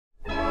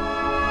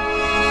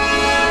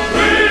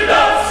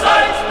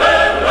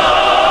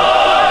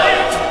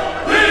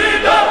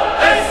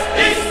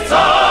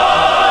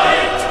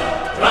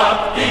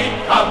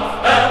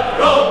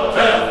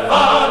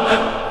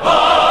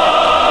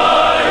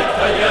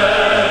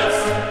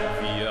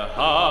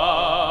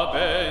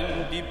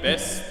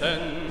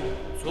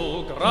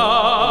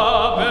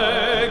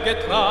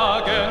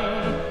getragen,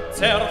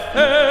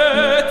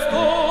 zerfetzt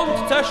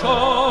und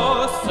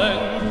zerschossen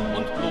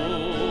und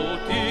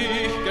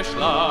blutig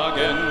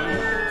geschlagen,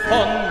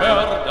 von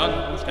Mördern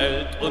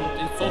umstellt und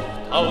ins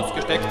Zuchthaus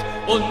gesteckt.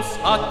 Uns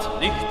hat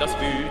nicht das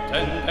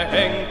Wüten der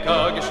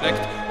Henker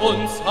geschleckt,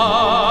 uns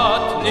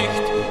hat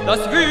nicht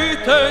das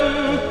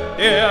Wüten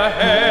der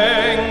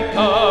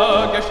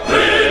Henker geschleckt.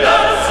 Brüder,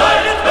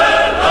 seid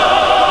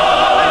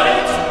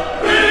bereit!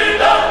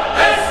 Brüder,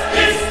 es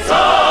ist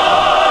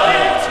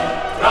Zeit!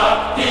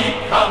 Tragt die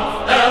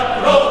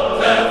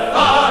kampferprobte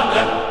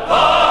Fahne,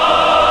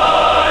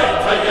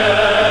 weiter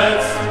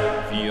jetzt!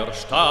 Wir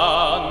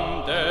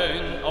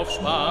standen auf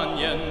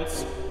Spaniens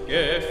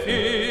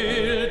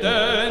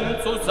Gefilden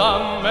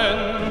zusammen,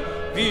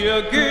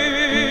 wir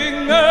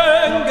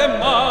gingen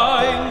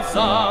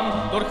gemeinsam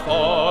durch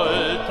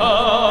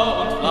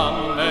Folter und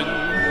Flammen.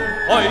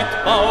 Heut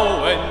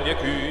bauen wir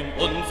kühn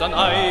unseren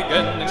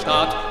eigenen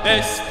Staat,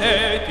 des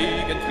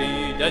tätigen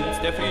Friedens,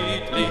 der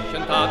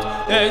friedlichen Tat,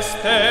 des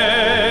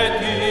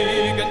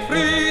tätigen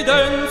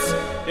Friedens,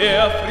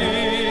 der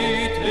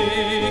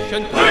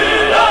friedlichen Tat.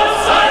 Brüder,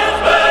 seid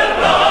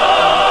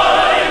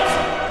bereit!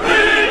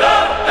 Brüder,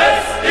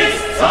 es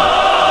ist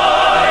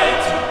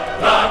Zeit!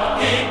 Tragt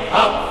die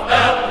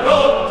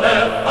kampferprobte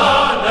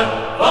Fahne,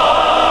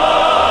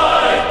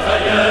 weiter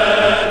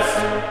jetzt!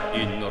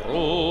 In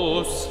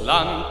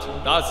Russland,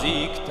 da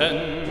siegten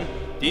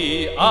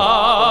die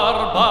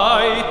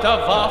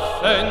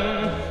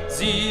Arbeiterwaffen,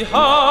 sie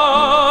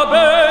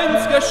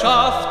haben's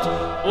geschafft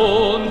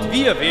und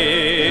wir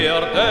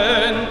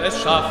werden es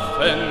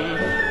schaffen.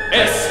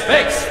 Es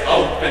wächst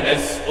auf, wenn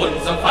es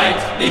unserem Feind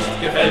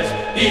nicht gefällt,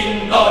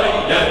 die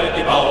neue,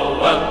 die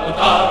Bauern- und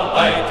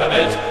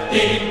Arbeiterwelt,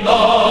 die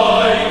neue